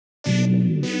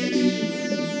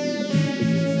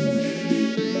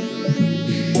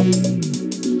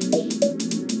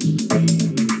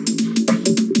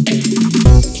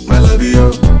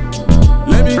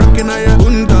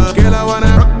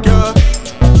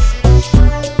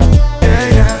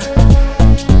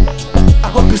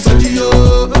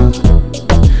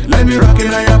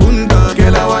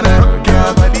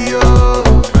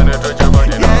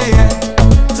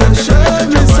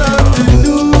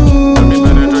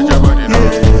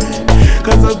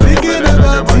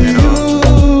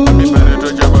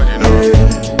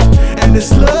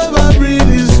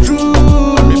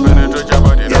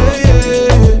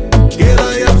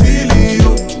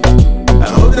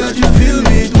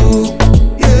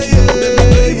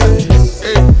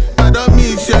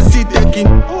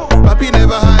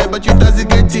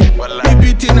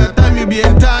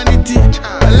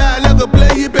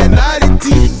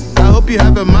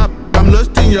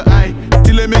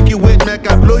make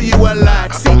I blow you a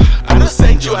lot. See, I don't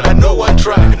send you and I know one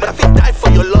try. Nothing die for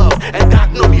your love, and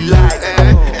that no be lie.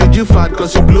 Did you fat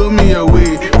cause you blow me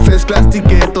away? First class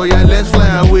ticket, oh yeah, let's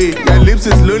fly away. Your lips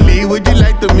is lonely, would you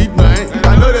like to meet mine?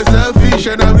 I know they're selfish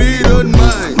and I really don't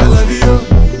mind. I love you,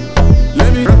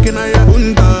 let me rock in a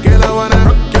Punta. Girl, I wanna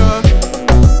rock you.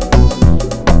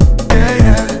 Yeah,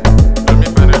 yeah. Let me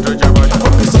penetrate your body.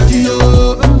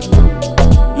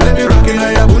 Let me rock in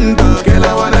a Punta. Girl, I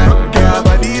wanna rock your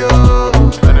body, oh.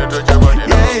 Penetrate your body.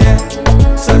 Yeah, yeah.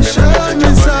 So show me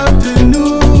something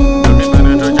new. Let me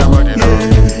penetrate your body.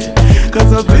 Yeah.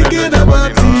 Cause I'm thinking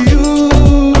about you.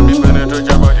 Let me penetrate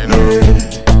your body.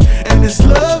 Yeah. And this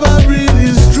love I bring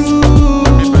is true.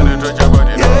 Let me penetrate your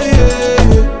body. Yeah,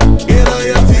 yeah. Girl, I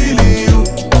am feeling you.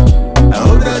 I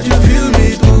hope that you feel me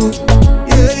too.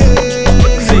 Yeah,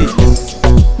 yeah. See,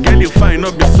 girl, you fine,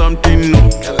 not be something new.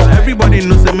 Everybody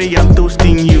knows that me, I'm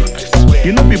toasting you.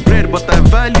 You know be bread, but I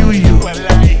value you.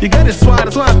 You got a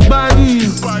swag, so I value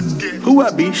you. Who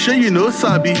I be? Sure you know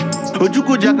Sabi.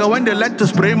 Ojuku Jaka when they like to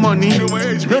spray money.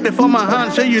 Know they for my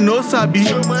hand, sure you know Sabi.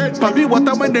 Papi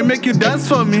water when they make you dance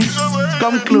for me.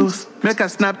 Come close, make I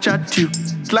Snapchat you.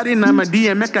 Sliding on my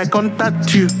DM, make I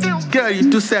contact you. Girl,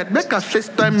 you too sad, make I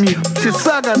FaceTime you. She's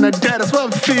swag on the dead, that's why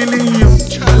I'm feeling you.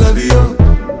 I love you.